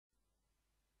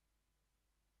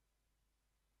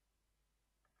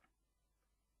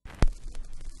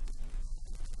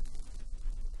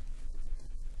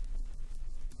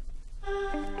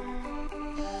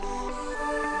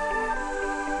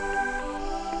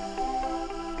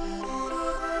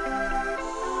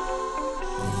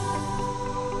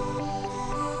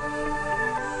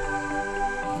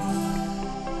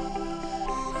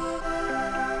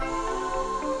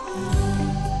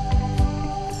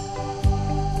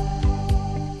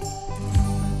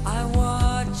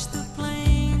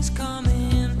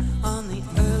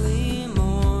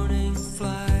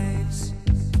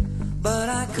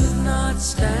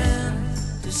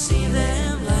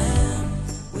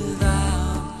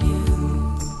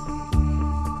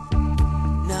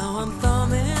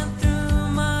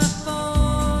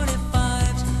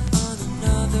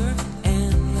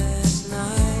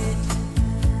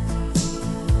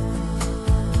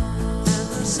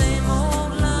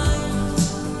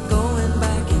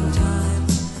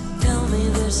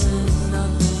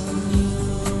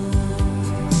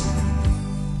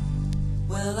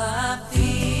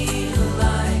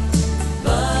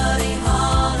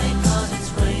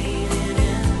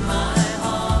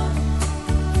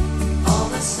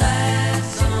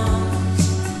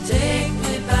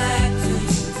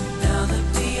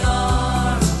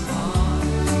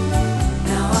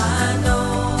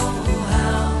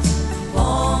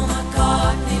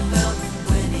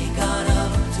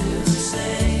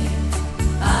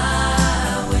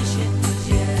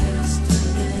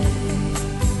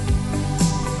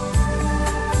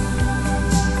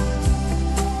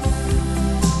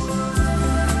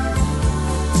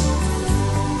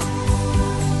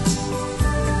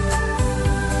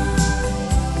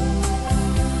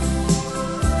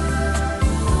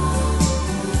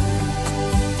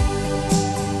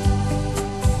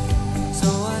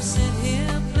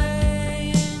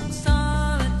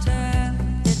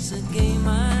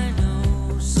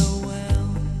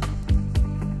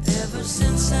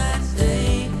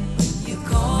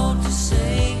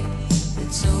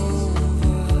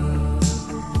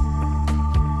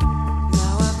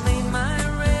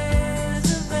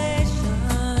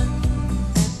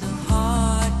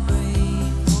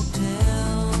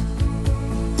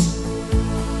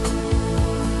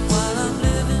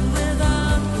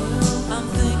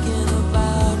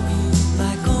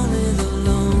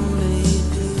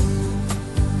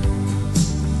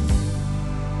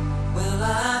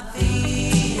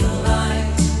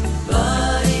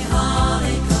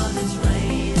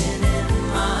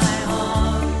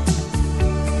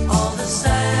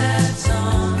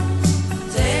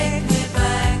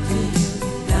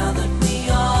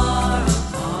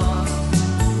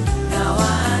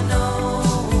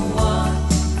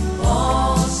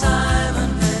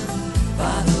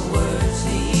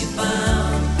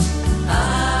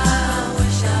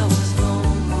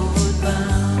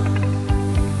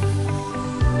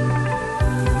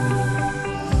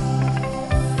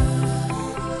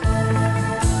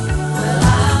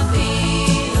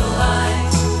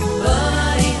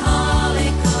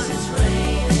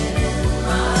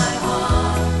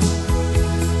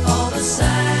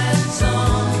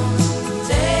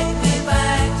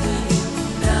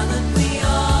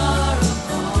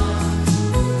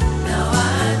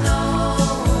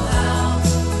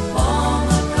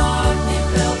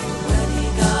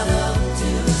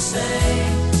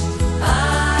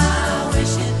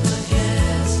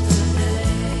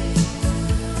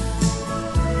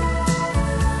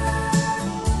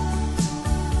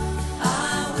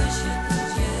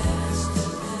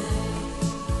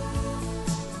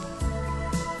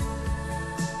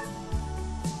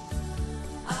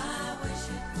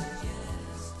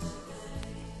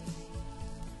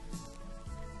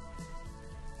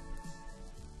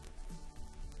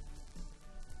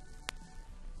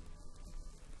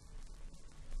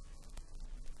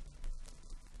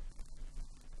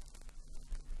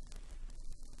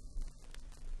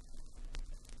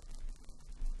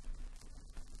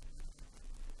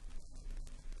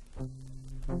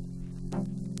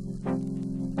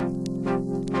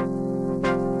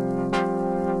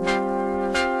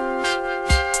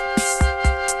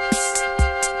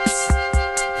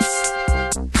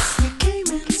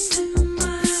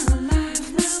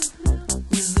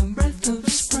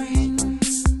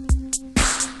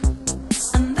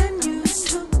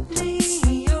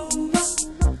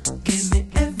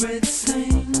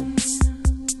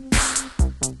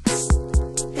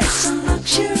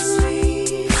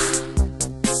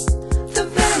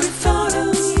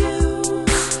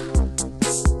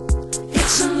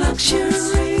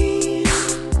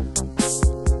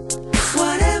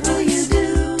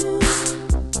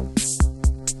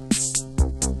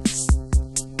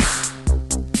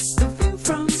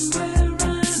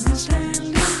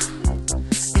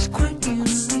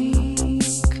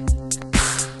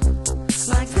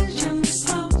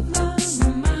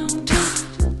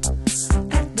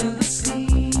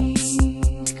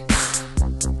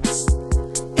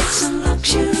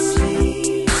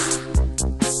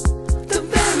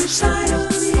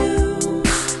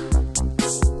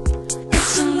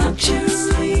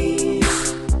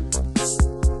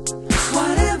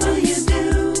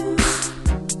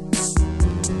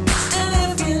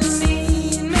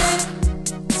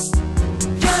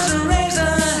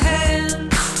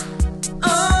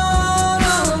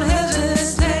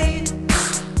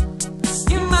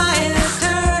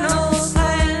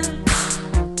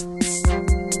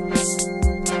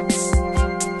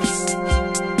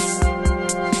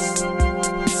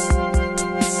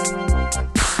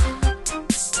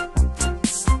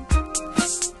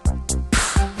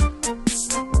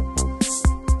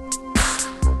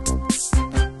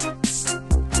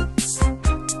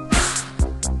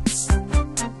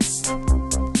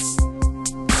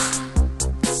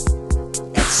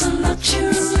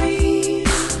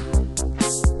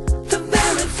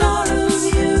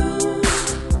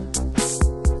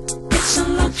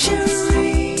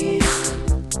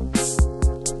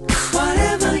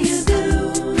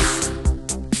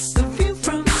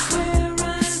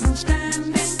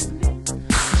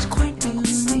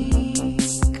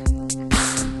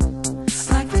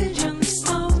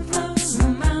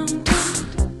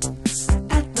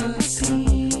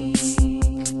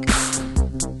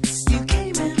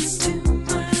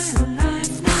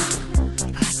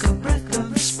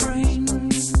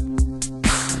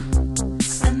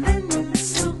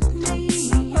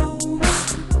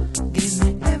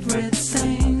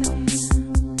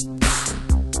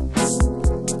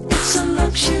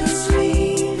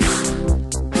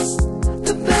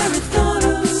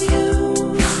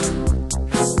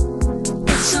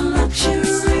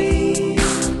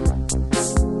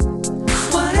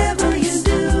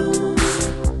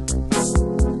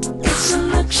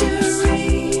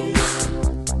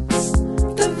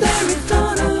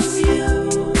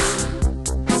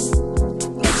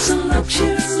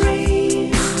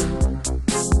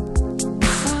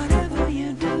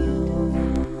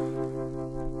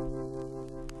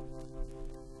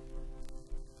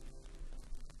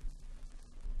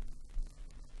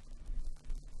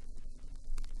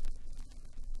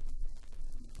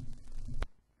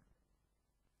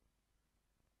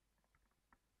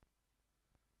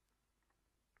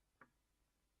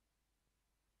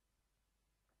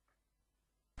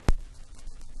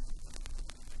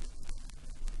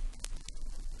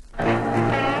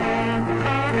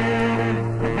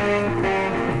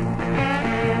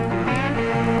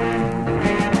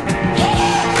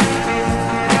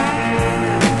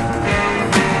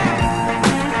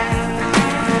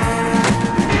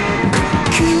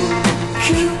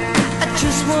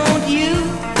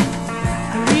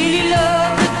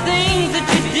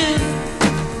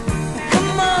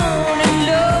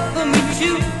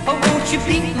you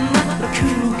be my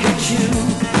Coo Ca Choo?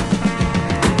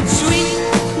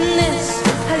 Sweetness,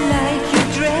 I like your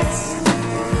dress.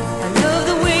 I love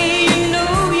the way you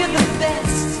know you're the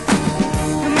best.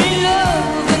 I'm in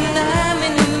love and I'm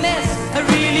in a mess. I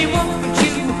really want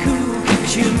you, Coo Ca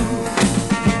Choo.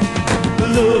 I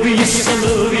love you, yes, I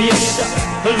love you, yes,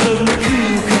 I love my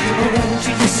Coo Ca. I want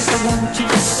you, yes, I want you,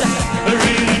 yes, I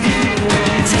really do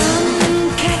want you.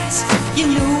 Tomcat, you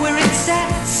know where it's at.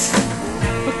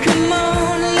 But come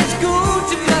on, let's go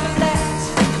to my flat.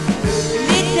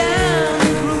 Lay down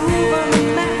and groove on the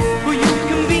mat, where you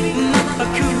can be my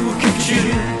Coo Ca Choo.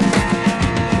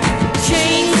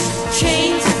 Chains,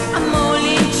 chains, I'm all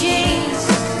in chains.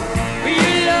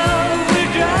 Your love will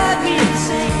drive me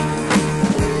insane.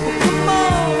 Oh, come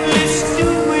on, let's do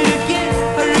it again.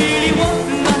 I really want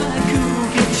my Coo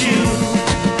Ca Choo.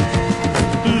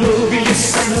 Love you, yes,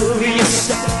 I love you, yes,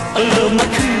 I love my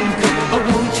Coo Ca. I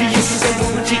want you, yes, I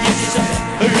want you, yes,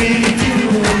 I really do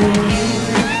want you.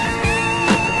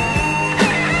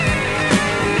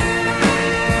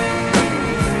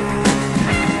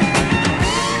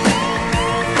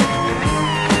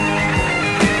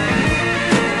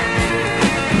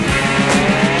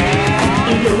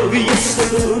 I love you, yes, I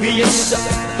love you, yes,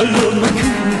 I love my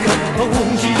Coo Ca. I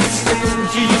want you, yes, I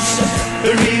want you, yes, I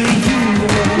really do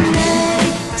want you.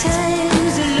 Night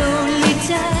time's a lonely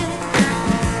time.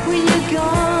 When you're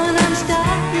gone, I'm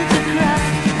starting to cry.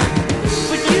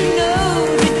 But you know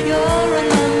that you're on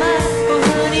my mind. Oh,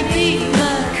 honey, be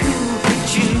my Coo Ca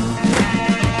Choo.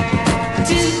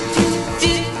 Do, do,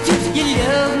 do, do, you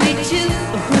love me too.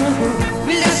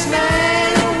 Will I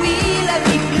smile or will I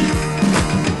be blue?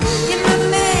 You're my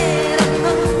man, I'm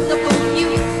hung up on you.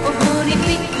 Oh, honey,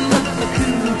 be my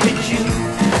Coo Ca Choo.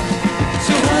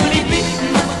 So, honey, be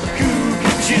my Coo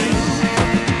Ca Choo.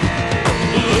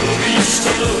 Love you, yes,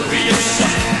 I love you, yes,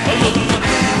 I love my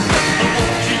Coo Ca. I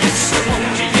want you, yes, I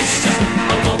want you, yes,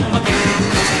 I love my Coo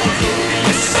Ca. I love you,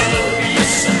 yes, I love you,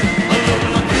 yes, I love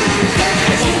my Coo Ca.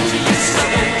 I want you, yes, I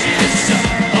want you, yes,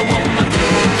 I want my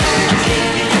Coo Ca. I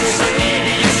need you, yes, I need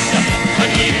you, yes, I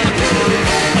need my Coo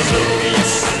Ca. I love you,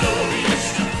 yes, I love you, yes,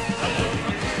 I love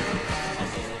my Coo Ca.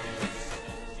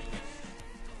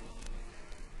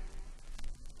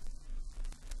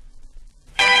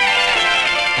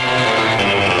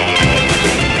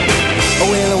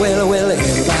 Well,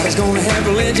 everybody's gonna have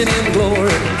religion and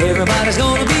glory. Everybody's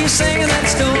gonna be singing that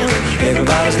story.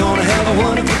 Everybody's gonna have a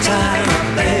wonderful time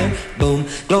up there. Boom,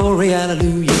 glory,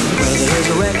 hallelujah. Well, there's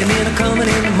a reckoning coming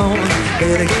in the morning.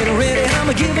 Better get ready, I'm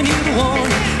giving you the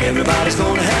warning. Everybody's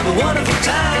gonna have a wonderful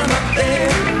time up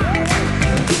there.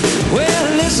 Well,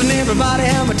 listen, everybody,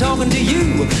 I'm talking to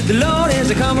you. The Lord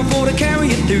is coming for to carry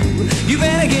you through. You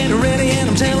better get ready, and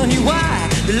I'm telling you why.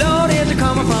 The Lord is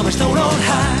coming from his throne on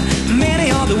high.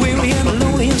 Many are the weary and the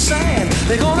lonely and sad.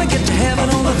 They're gonna get to heaven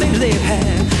on the things they've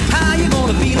had. How you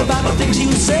gonna feel about the things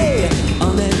you say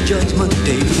on that judgment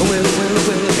day? Well,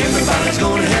 everybody's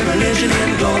gonna have religion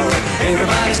and glory.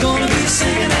 Everybody's gonna be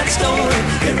singing that story.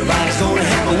 Everybody's gonna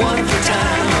have a wonderful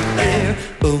time up there.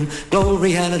 Boom,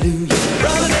 glory, hallelujah.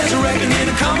 Brother, there's a reckoning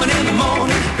coming in the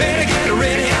morning. Better get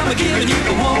ready, I'm giving you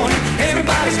the warning.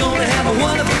 Everybody's gonna have a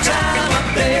wonderful time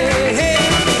up there. Hey.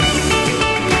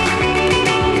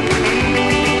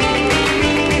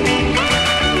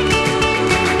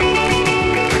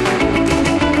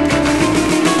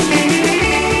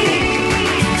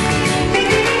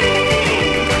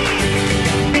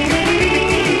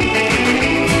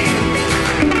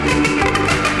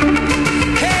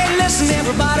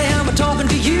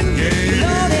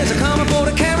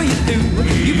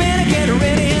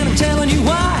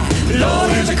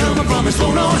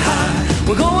 Float on high.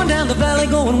 We're going down the valley,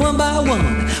 going one by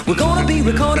one. We're gonna be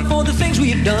recorded for the things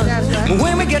we've done. But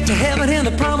when we get to heaven in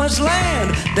the promised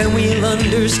land, then we'll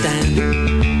understand.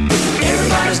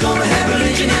 Everybody's gonna have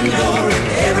religion and glory.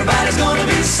 Everybody's gonna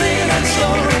be singing that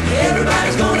story.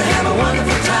 Everybody's gonna have a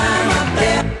wonderful time up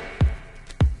there.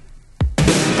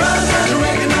 Brothers,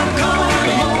 reckon I'm coming in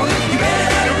the morning. You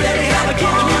better get ready, I'm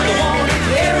giving you the warning.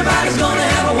 Everybody's gonna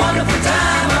have a wonderful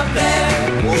time up there.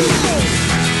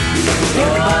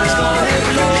 Everybody's gonna have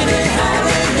religion and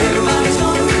glory. Everybody's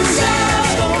gonna be singing that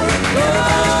story.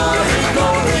 Everybody's gonna have a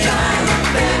glory time up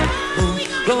there.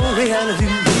 Glory,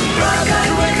 hallelujah. Brothers,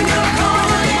 reckon I'm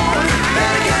coming in the morning.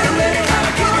 Better get ready, I'm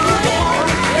giving you the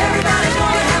warning. Everybody's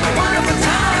gonna have a wonderful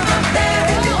time up there.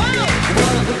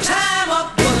 Wonderful time up,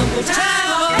 wonderful time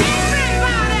up.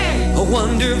 Everybody! A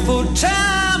wonderful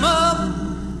time up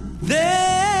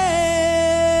there.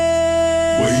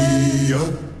 Way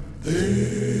up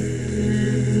there.